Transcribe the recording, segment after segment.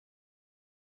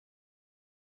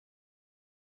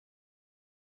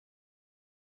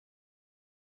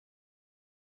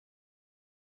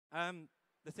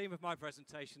The theme of my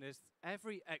presentation is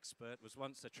every expert was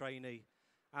once a trainee,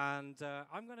 and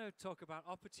I'm going to talk about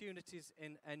opportunities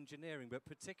in engineering, but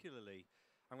particularly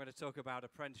I'm going to talk about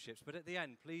apprenticeships. But at the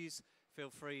end, please feel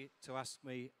free to ask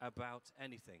me about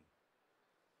anything.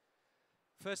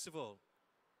 First of all,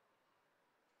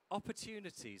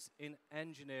 opportunities in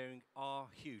engineering are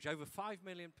huge. Over 5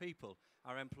 million people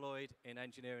are employed in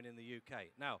engineering in the UK.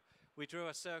 Now, we drew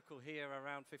a circle here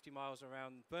around 50 miles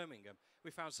around Birmingham. We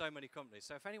found so many companies.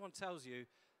 So if anyone tells you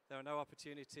there are no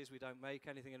opportunities, we don't make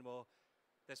anything anymore,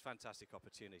 there's fantastic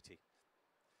opportunity.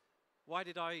 Why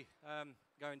did I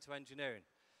go into engineering?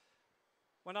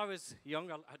 When I was young,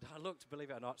 I looked,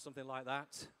 believe it or not, something like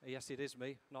that. Yes, it is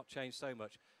me, not changed so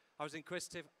much. I was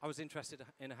inquisitive, I was interested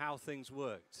in how things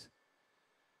worked.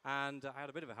 And I had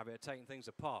a bit of a habit of taking things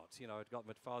apart. You know, I'd got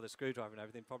my father's screwdriver and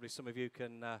everything. Probably some of you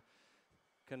can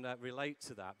relate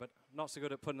to that, but not so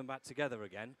good at putting them back together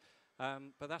again.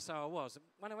 But that's how I was.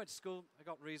 When I went to school, I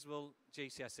got reasonable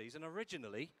GCSEs, and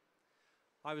originally,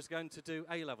 I was going to do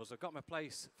A-levels. I got my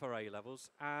place for A-levels,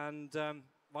 and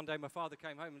one day my father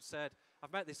came home and said,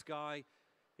 I've met this guy.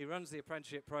 He runs the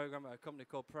apprenticeship program at a company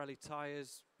called Pirelli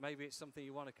Tyres. Maybe it's something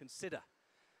you want to consider.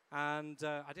 And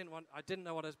I didn't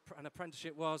know what an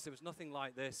apprenticeship was. There was nothing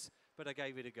like this, but I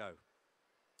gave it a go.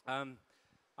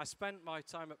 I spent my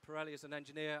time at Pirelli as an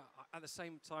engineer. At the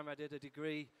same time, I did a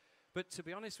degree. But to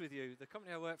be honest with you, the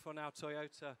company I work for now,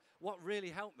 Toyota, what really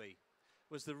helped me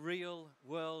was the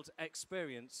real-world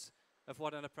experience of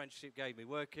what an apprenticeship gave me,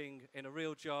 working in a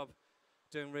real job,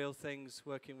 doing real things,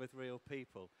 working with real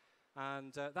people.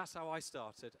 And that's how I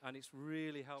started, and it's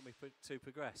really helped me to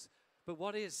progress. But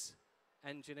what is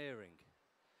engineering?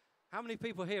 How many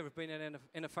people here have been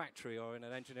in a factory or in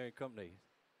an engineering company?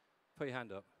 Put your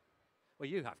hand up. Well,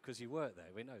 you have, because you work there.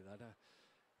 We know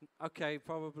that. Okay,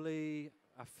 probably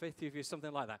a fifth of you,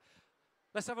 something like that.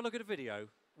 Let's have a look at a video.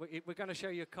 We're going to show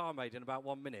you a car made in about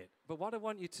 1 minute. But what I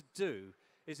want you to do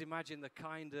is imagine the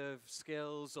kind of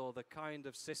skills or the kind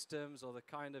of systems or the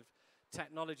kind of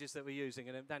technologies that we're using,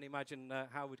 and then imagine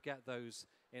how we'd get those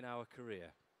in our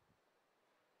career.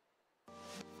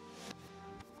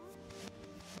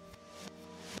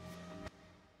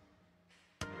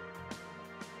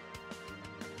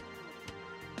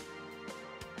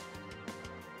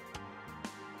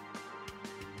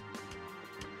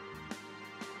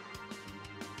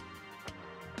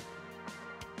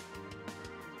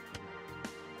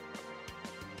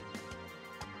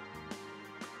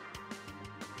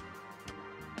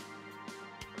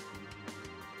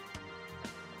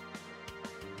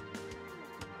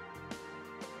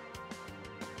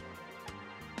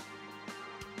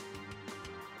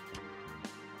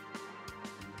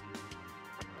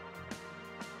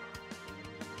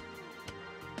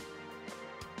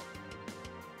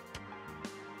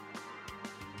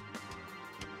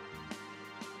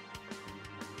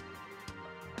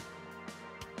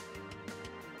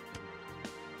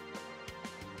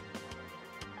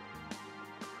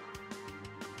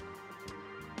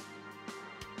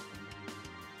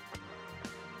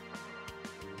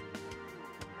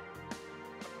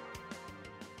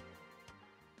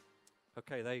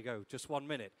 Okay, there you go, just 1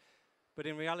 minute. But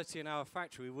in reality, in our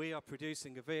factory, we are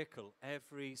producing a vehicle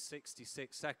every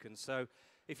 66 seconds. So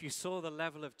if you saw the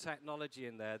level of technology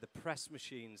in there, the press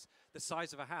machines, the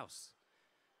size of a house,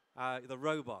 the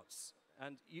robots,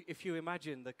 and if you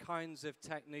imagine the kinds of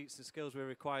techniques and skills we're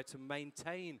required to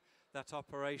maintain that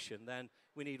operation, then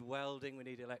we need welding, we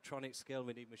need electronic skill,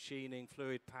 we need machining,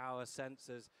 fluid power,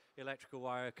 sensors, electrical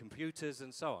wire, computers,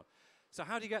 and so on. So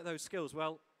how do you get those skills?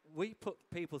 Well, we put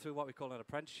people through what we call an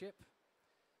apprenticeship.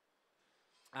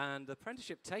 And the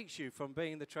apprenticeship takes you from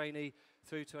being the trainee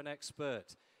through to an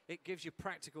expert. It gives you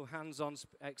practical hands-on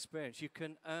experience. You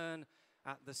can earn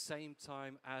at the same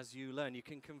time as you learn. You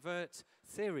can convert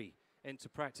theory into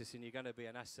practice, and you're going to be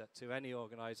an asset to any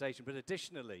organization. But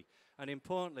additionally, and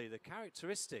importantly, the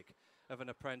characteristic of an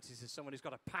apprentice is someone who's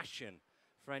got a passion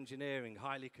for engineering,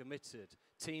 highly committed,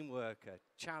 team worker,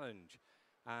 challenge,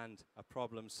 and a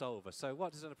problem solver. So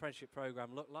what does an apprenticeship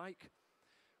program look like?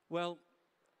 Well,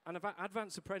 an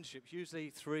advanced apprenticeship is usually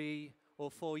 3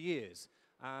 or 4 years.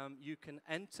 You can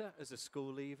enter as a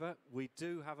school leaver. We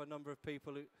do have a number of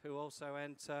people who also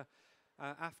enter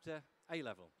after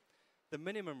A-level. The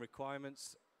minimum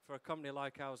requirements for a company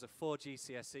like ours are 4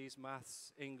 GCSEs,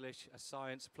 maths, English,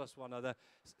 science, plus one other,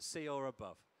 C or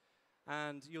above.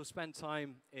 And you'll spend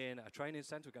time in a training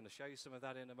center. We're going to show you some of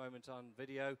that in a moment on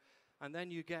video. And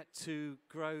then you get to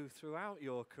grow throughout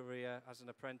your career as an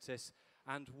apprentice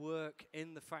and work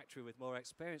in the factory with more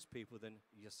experienced people than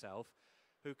yourself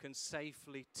who can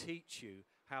safely teach you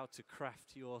how to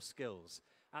craft your skills.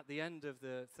 at the end of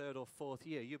the 3rd or 4th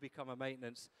year, you become a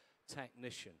maintenance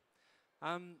technician.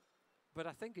 But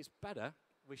I think it's better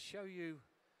we show you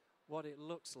what it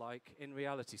looks like in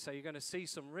reality. So you're going to see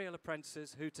some real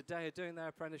apprentices who today are doing their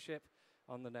apprenticeship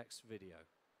on the next video.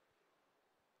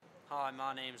 Hi,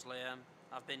 my name's Liam.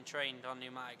 I've been trained on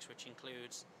pneumatics, which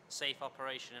includes safe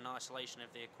operation and isolation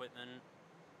of the equipment,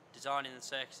 designing the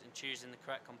circuits and choosing the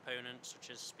correct components such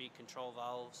as speed control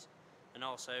valves, and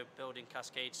also building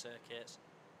cascade circuits.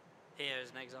 Here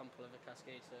is an example of a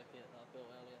cascade circuit that I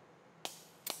built earlier.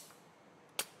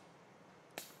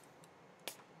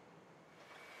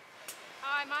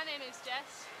 Hi, my name is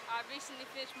Jess. I've recently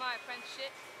finished my apprenticeship.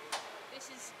 This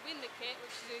is Winder Kit,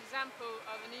 which is an example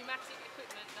of a pneumatic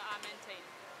equipment that I maintain.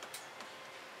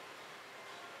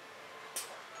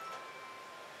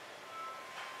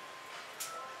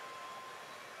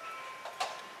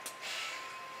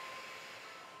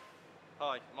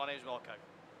 Hi, my name is Marco.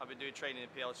 I've been doing training in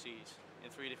PLCs in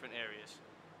 3 different areas.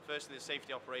 Firstly, the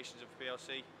safety operations of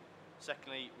PLC.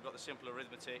 Secondly, we've got the simple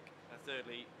arithmetic. And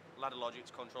thirdly, ladder logic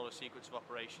to control a sequence of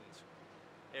operations.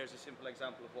 Here's a simple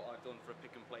example of what I've done for a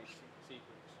pick and place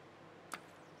sequence.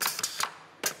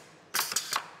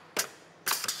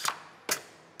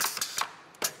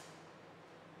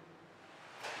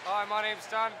 Hi, my name's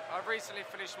Dan. I've recently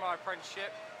finished my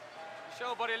apprenticeship. The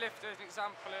shell body lifter is an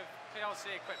example of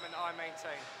PLC equipment I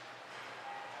maintain.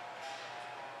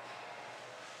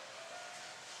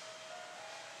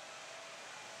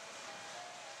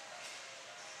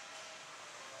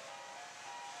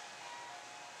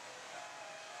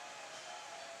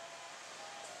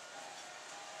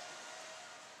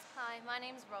 Hi, my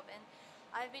name's Robin.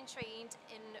 I've been trained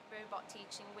in robot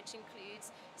teaching, which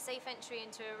includes safe entry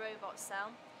into a robot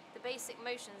cell, the basic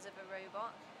motions of a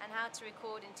robot, and how to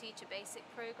record and teach a basic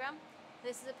program.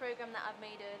 This is a program that I've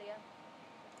made earlier.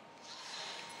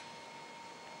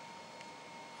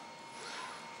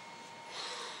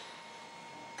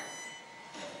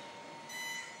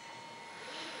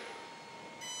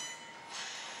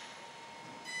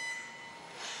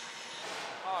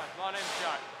 Hi, my name's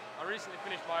Jack. I recently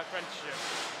finished my apprenticeship.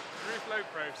 The roof load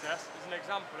process is an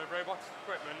example of robotic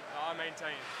equipment that I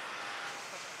maintain.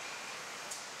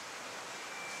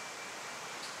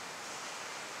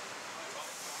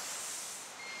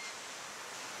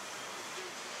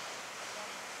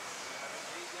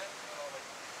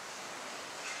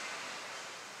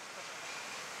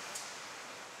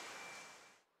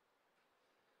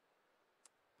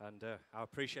 And our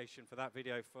appreciation for that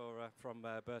video from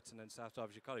Burton and South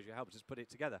Derbyshire College, who helped us put it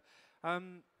together.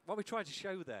 What we tried to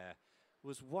show there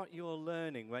was what you're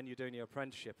learning when you're doing your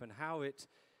apprenticeship and how it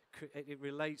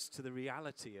relates to the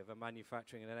reality of a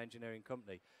manufacturing and an engineering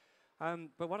company.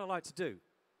 But what I'd like to do,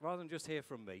 rather than just hear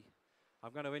from me,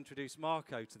 I'm going to introduce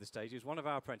Marco to the stage. He's one of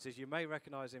our apprentices. You may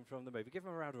recognize him from the movie. Give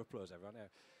him a round of applause, everyone. Yeah.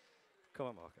 Come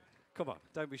on, Marco. Come on.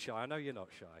 Don't be shy. I know you're not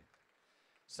shy.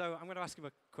 So I'm going to ask him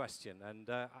a question, and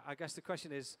I guess the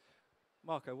question is,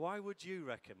 Marco, why would you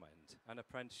recommend an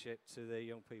apprenticeship to the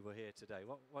young people here today?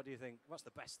 What do you think? What's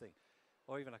the best thing?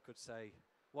 Or even I could say,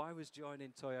 why was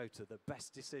joining Toyota the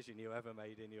best decision you ever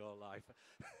made in your life?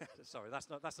 Sorry,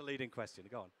 that's the leading question.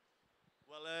 Go on.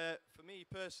 Well, for me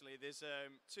personally, there's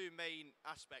 2 main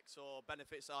aspects or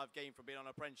benefits that I've gained from being on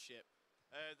an apprenticeship.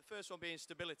 The first one being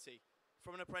stability.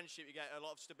 From an apprenticeship, you get a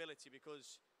lot of stability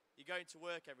because you're going to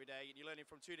work every day and you're learning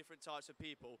from 2 different types of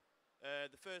people.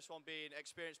 The first one being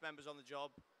experienced members on the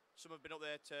job. Some have been up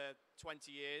there to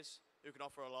 20 years, who can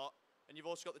offer a lot. And you've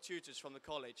also got the tutors from the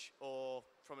college or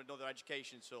from another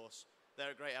education source.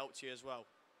 They're a great help to you as well.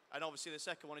 And obviously the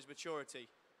second one is maturity.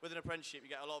 With an apprenticeship, you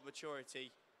get a lot of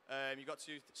maturity. You've got to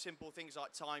do simple things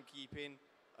like timekeeping,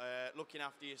 looking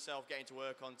after yourself, getting to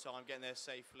work on time, getting there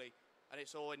safely. And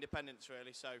it's all independence,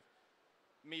 really. So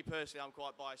me personally, I'm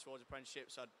quite biased towards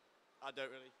apprenticeships. I don't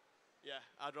really,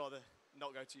 I'd rather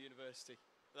not go to university.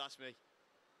 But that's me.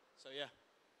 So, yeah.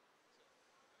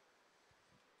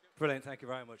 Brilliant. Thank you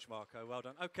very much, Marco. Well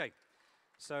done. Okay.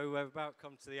 So we've about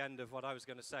come to the end of what I was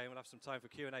going to say, and we'll have some time for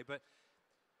Q&A. But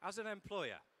as an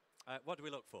employer, what do we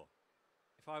look for?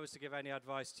 If I was to give any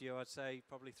advice to you, I'd say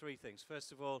probably 3 things.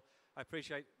 First of all, I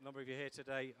appreciate a number of you here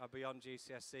today are beyond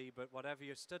GCSE, but whatever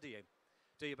you're studying,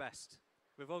 do your best.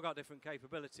 We've all got different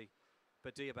capability,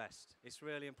 but do your best. It's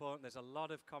really important. There's a lot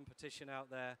of competition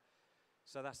out there,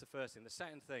 so that's the first thing. The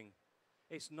second thing,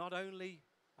 it's not only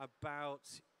about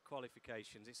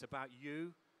qualifications, it's about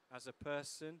you as a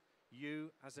person,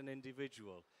 you as an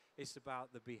individual. It's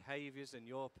about the behaviors and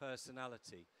your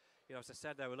personality. You know, as I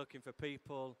said, they were looking for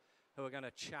people who are going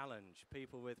to challenge,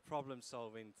 people with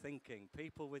problem-solving thinking,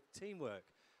 people with teamwork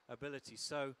ability.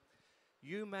 So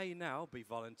You may now be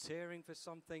volunteering for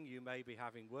something, you may be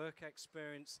having work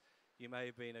experience, you may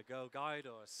have been a Girl Guide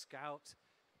or a Scout,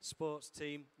 sports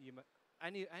team,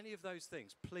 any of those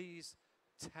things. Please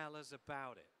tell us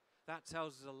about it. That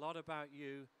tells us a lot about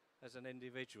you as an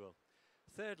individual.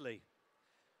 Thirdly,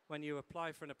 when you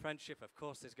apply for an apprenticeship, of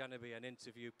course, there's going to be an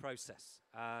interview process.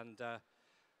 And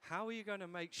how are you going to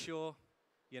make sure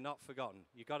you're not forgotten?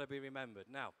 You've got to be remembered.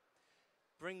 Now,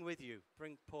 bring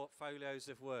portfolios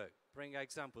of work, bring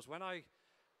examples. When I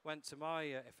went to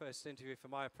my first interview for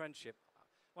my apprenticeship,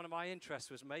 one of my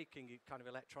interests was making kind of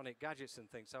electronic gadgets and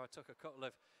things, so I took a couple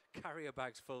of carrier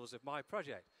bags fulls of my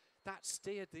project. That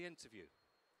steered the interview.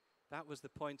 That was the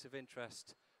point of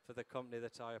interest for the company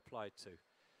that I applied to.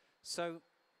 So,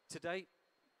 to date,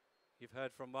 you've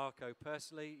heard from Marco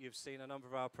personally, you've seen a number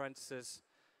of our apprentices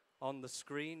on the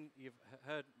screen, you've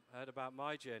heard about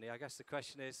my journey. I guess the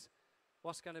question is,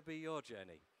 what's going to be your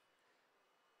journey?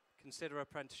 Consider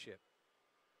apprenticeship.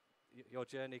 Your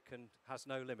journey has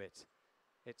no limit.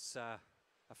 It's a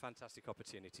fantastic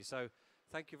opportunity. So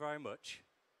thank you very much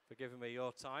for giving me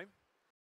your time.